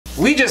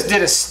We just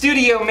did a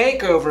studio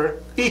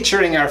makeover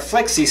featuring our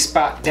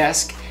FlexiSpot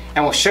desk,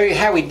 and we'll show you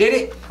how we did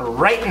it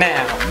right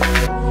now.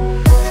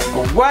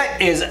 What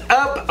is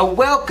up?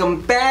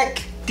 Welcome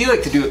back. Do you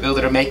like to do it, build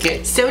it, or make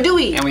it? So do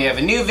we. And we have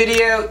a new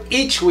video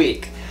each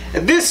week.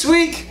 This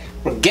week,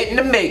 we're getting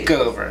a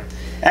makeover.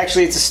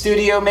 Actually, it's a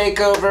studio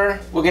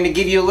makeover. We're gonna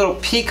give you a little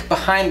peek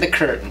behind the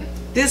curtain.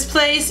 This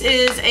place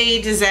is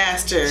a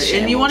disaster. Shambles.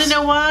 And you wanna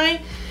know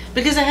why?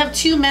 Because I have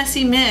two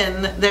messy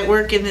men that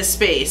work in this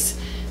space.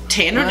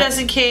 Tanner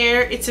doesn't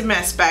care, it's a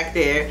mess back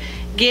there.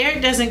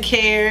 Garrett doesn't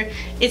care,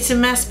 it's a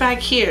mess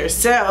back here.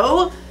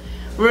 So,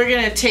 we're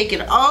gonna take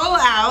it all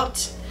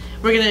out.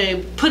 We're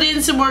gonna put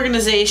in some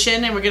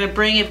organization and we're gonna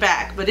bring it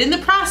back. But in the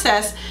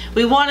process,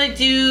 we're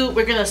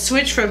gonna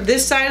switch from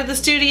this side of the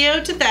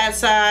studio to that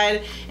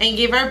side and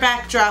give our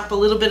backdrop a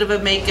little bit of a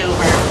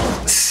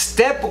makeover.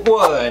 Step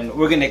one,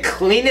 we're gonna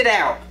clean it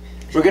out.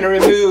 We're gonna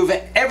remove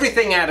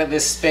everything out of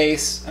this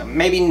space,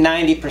 maybe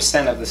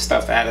 90% of the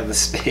stuff out of the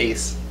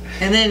space.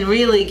 And then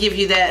really give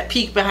you that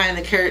peek behind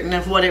the curtain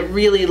of what it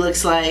really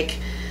looks like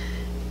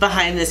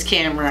behind this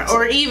camera,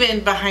 or even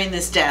behind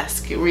this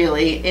desk,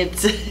 really.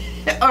 It's,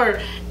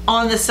 or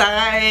on the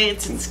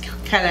sides, it's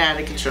kind of out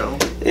of control.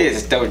 It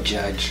is, don't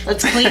judge.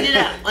 Let's clean it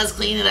up, let's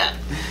clean it up.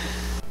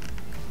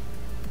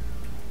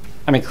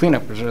 I mean,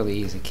 cleanup was really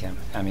easy, Kim.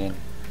 I mean,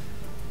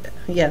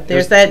 yeah,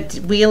 there's that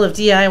wheel of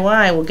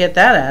DIY. We'll get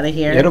that out of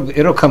here.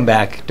 It'll come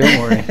back. Don't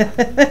worry.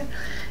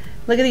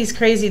 Look at these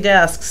crazy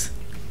desks.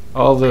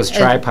 All those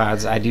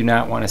tripods, I do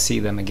not want to see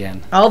them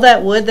again. All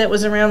that wood that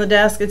was around the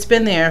desk, it's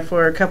been there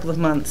for a couple of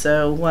months.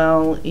 So,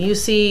 well, you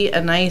see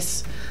a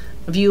nice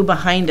view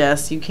behind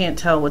us. You can't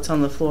tell what's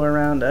on the floor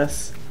around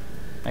us.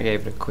 I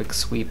gave it a quick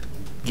sweep,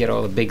 get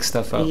all the big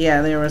stuff up.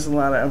 Yeah, there was a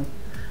lot of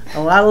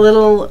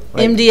little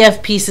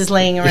MDF pieces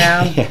laying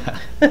around. Yeah.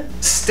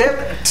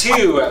 Step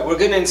two, we're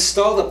going to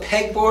install the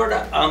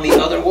pegboard on the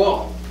other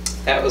wall.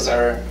 That was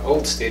our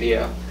old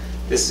studio.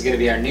 This is going to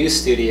be our new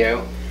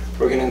studio.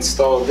 We're going to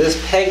install this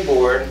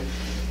pegboard.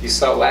 You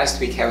saw last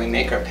week how we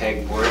make our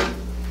pegboard.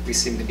 We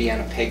seem to be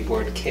on a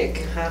pegboard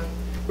kick.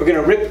 We're going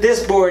to rip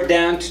this board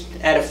down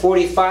at a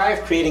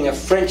 45, creating a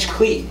French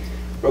cleat.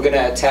 We're going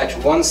to attach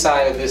one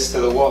side of this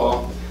to the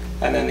wall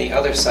and then the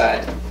other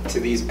side to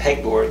these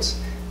pegboards,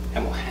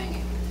 and we'll hang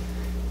it.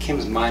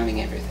 Kim's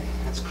miming everything.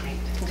 That's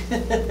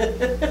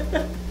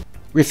great.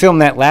 We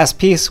filmed that last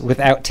piece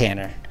without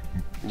Tanner.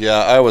 Yeah,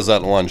 I was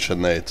at lunch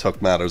and they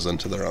took matters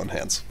into their own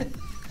hands.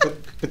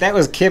 But that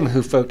was Kim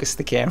who focused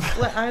the camera.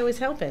 Well, I was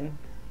helping.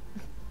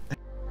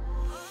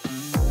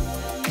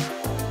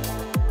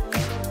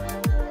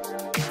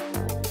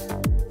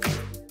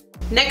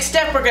 Next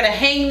step, we're going to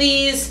hang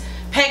these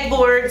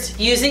pegboards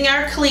using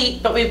our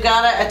cleat, but we've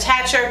got to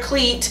attach our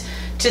cleat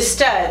to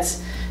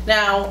studs.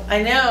 Now,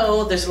 I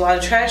know there's a lot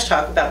of trash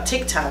talk about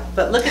TikTok,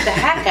 but look at the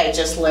hack I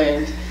just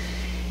learned.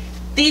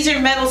 These are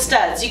metal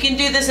studs. You can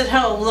do this at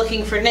home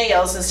looking for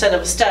nails instead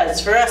of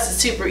studs. For us,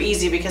 it's super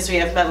easy because we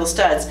have metal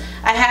studs.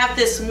 I have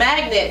this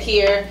magnet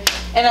here,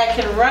 and I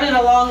can run it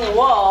along the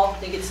wall. I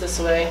think it's this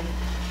way.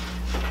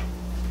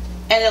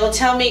 And it'll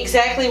tell me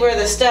exactly where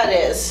the stud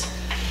is.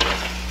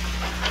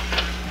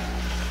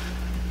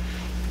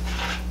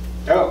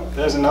 Oh,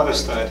 there's another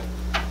stud.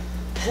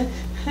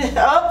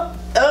 Oh.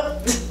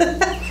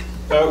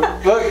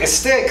 Oh, look, it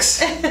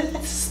sticks.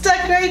 It's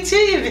stuck right to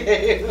you,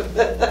 babe.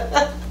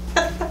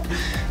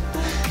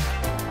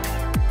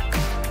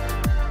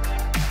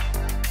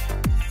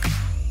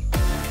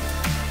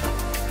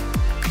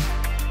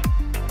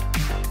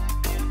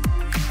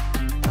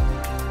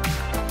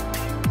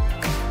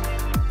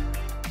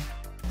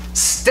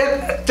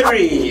 Step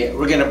three,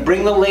 we're gonna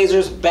bring the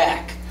lasers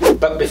back.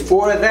 But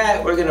before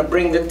that, we're gonna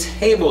bring the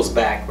tables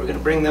back. We're gonna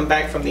bring them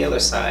back from the other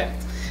side.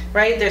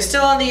 Right, they're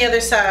still on the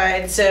other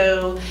side.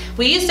 So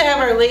we used to have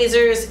our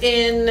lasers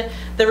in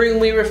the room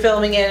we were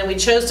filming in, and we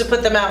chose to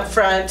put them out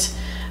front.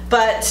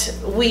 But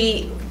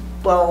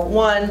well,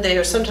 one, they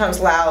are sometimes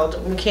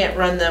loud. We can't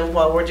run them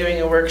while we're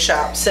doing a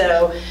workshop.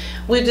 So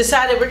we've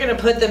decided we're going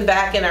to put them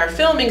back in our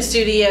filming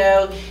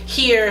studio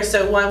here.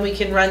 So one, we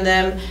can run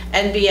them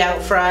and be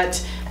out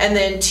front, and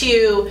then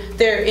two,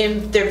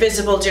 they're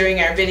visible during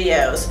our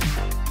videos.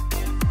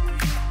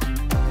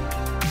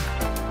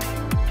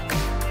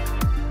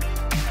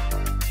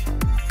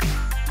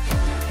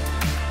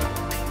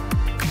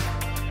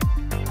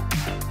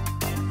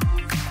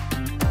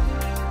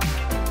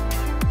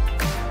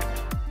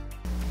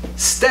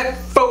 Step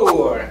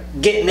four,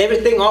 getting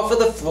everything off of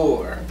the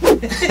floor.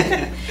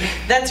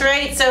 That's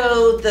right.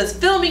 So the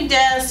filming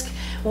desk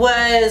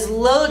was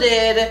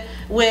loaded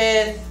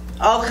with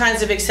all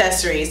kinds of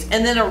accessories,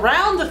 and then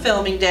around the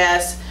filming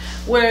desk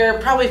were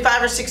probably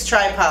 5 or 6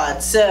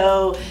 tripods.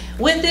 So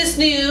with this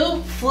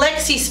new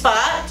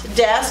FlexiSpot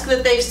desk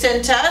that they've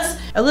sent us,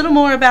 a little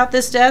more about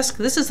this desk.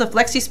 This is the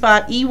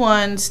FlexiSpot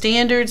E1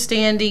 standard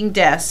standing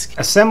desk.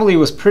 Assembly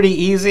was pretty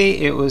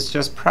easy. It was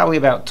just probably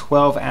about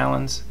 12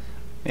 Allens.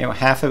 You know,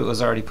 half of it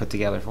was already put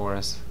together for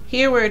us.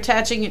 Here we're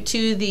attaching it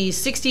to the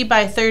 60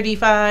 by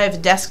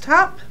 35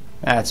 desktop.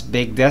 That's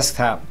big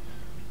desktop.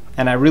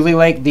 And I really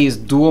like these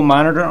dual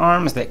monitor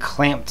arms that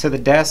clamp to the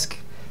desk.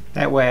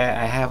 That way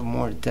I have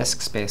more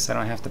desk space. I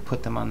don't have to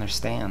put them on their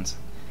stands.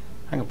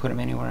 I can put them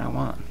anywhere I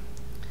want.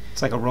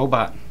 It's like a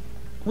robot.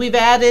 We've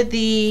added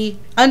the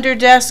under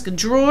desk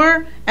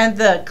drawer and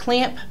the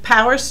clamp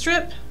power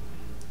strip.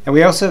 And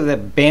we also have the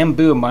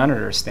bamboo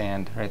monitor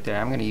stand right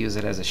there. I'm going to use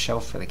it as a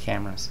shelf for the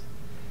cameras.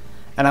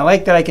 And I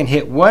like that I can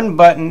hit one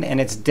button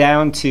and it's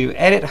down to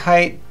edit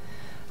height.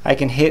 I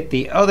can hit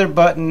the other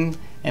button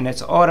and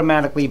it's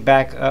automatically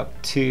back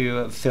up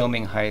to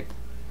filming height.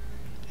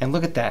 And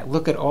look at that.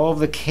 Look at all of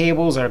the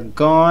cables are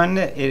gone.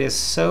 It is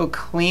so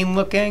clean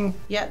looking.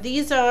 Yeah,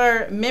 these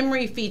are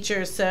memory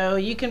features, so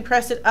you can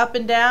press it up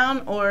and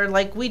down, or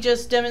like we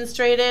just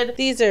demonstrated.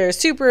 These are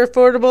super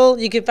affordable.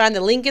 You can find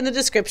the link in the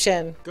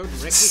description.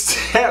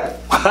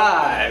 Step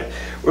 5.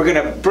 We're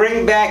gonna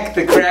bring back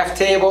the craft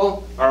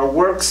table, our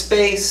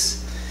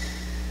workspace.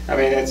 I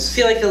mean, I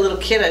feel like a little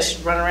kid. I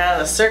should run around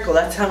in a circle.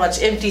 That's how much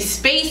empty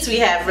space we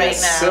have right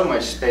now. So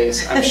much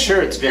space. I'm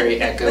sure it's very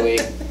echoey.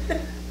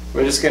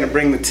 We're just going to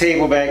bring the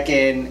table back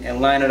in and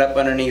line it up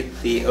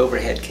underneath the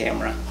overhead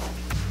camera.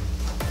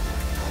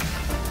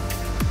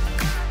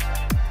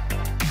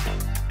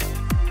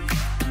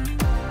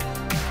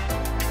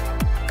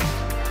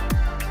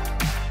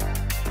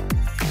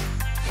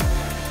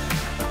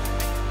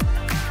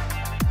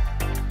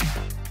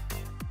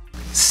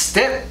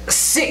 Step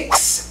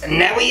 6.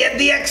 Now we add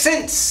the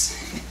accents.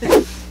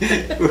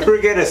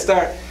 We're going to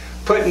start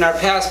putting our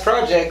past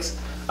projects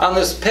on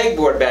this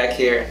pegboard back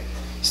here.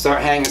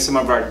 Start hanging some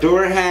of our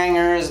door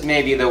hangers,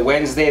 maybe the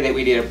Wednesday that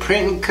we did a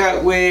print and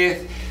cut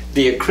with,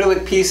 the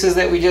acrylic pieces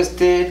that we just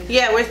did.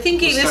 Yeah, we're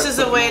thinking this is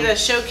a way to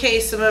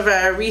showcase some of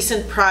our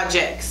recent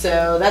projects.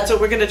 So that's what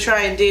we're going to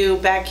try and do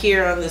back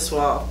here on this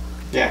wall.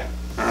 Yeah,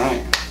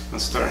 alright.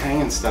 Let's start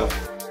hanging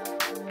stuff.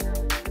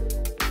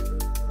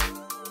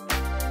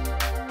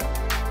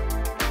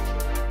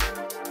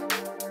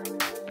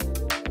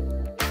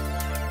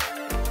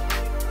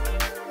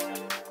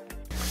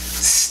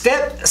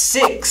 Step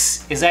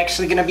 6 is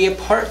actually going to be a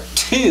part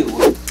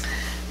 2.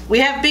 We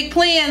have big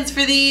plans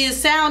for these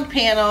sound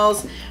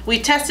panels. We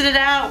tested it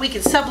out. We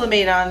can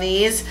sublimate on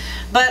these,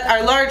 but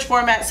our large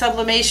format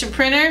sublimation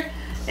printer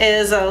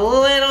is a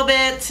little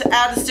bit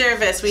out of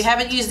service. We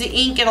haven't used the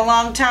ink in a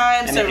long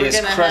time, and so we're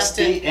going to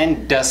crusty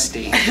and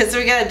dusty. So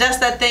we're going to dust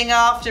that thing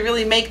off to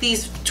really make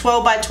these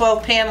 12 by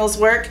 12 panels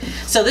work.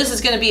 So this is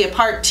going to be a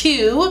part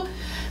 2,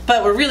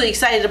 but we're really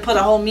excited to put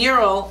a whole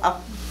mural, a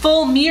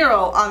full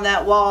mural on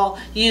that wall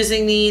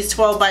using these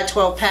 12 by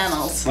 12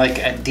 panels. Like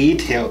a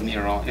detailed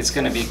mural. It's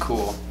going to be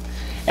cool.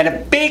 And a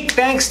big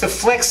thanks to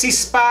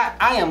FlexiSpot.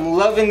 I am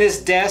loving this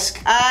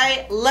desk.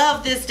 I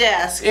love this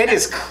desk. It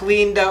is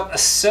cleaned up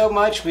so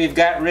much. We've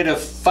got rid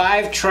of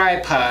 5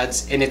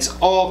 tripods and it's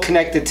all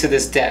connected to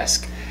this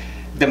desk.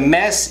 The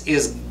mess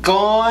is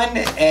gone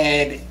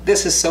and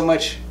this is so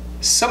much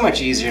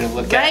easier to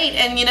look at. Right,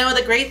 and you know,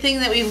 the great thing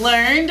that we've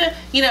learned,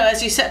 you know,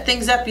 as you set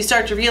things up, you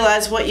start to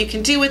realize what you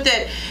can do with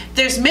it.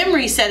 There's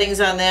memory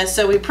settings on this,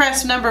 so we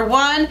press number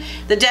 1,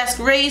 the desk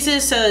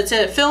raises so it's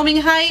at filming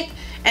height,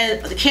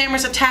 and the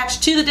camera's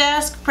attached to the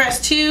desk.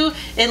 Press 2,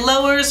 it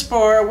lowers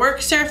for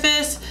work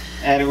surface.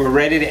 And we're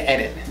ready to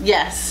edit.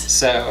 Yes.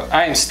 So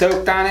I am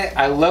stoked on it.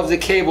 I love the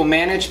cable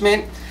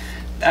management.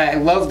 I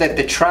love that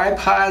the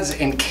tripods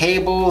and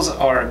cables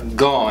are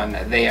gone.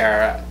 They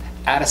are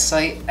out of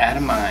sight, out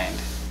of mind.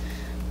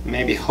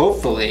 Maybe,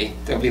 hopefully,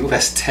 there'll be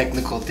less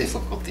technical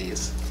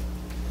difficulties.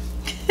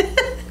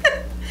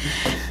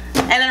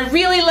 And I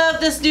really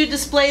love this new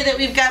display that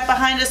we've got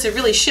behind us. It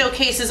really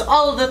showcases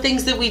all of the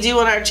things that we do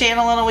on our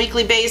channel on a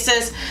weekly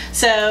basis.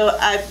 So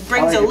it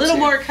brings a little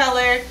more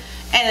color,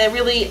 and it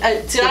really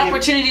it's an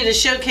opportunity to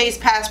showcase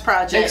past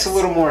projects. Makes a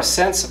little more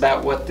sense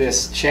about what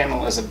this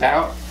channel is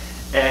about,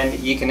 and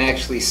you can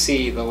actually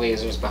see the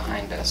lasers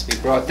behind us. We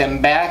brought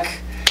them back.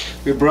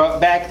 We brought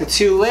back the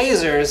 2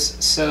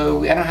 lasers,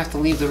 so I don't have to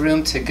leave the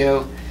room to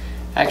go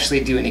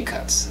actually do any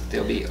cuts.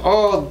 They'll be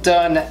all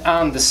done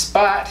on the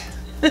spot.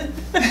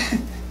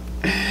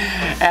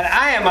 And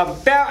I am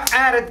about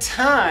out of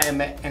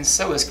time, and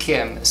so is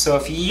Kim. So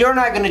if you're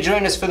not going to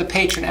join us for the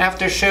Patron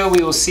After Show,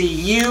 we will see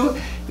you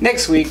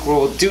next week where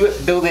we'll do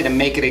it, build it, and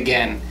make it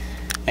again.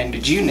 And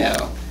did you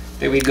know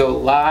that we go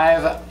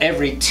live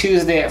every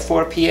Tuesday at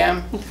 4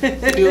 p.m.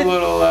 to do a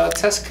little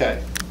test cut,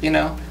 you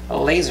know,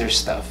 laser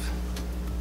stuff.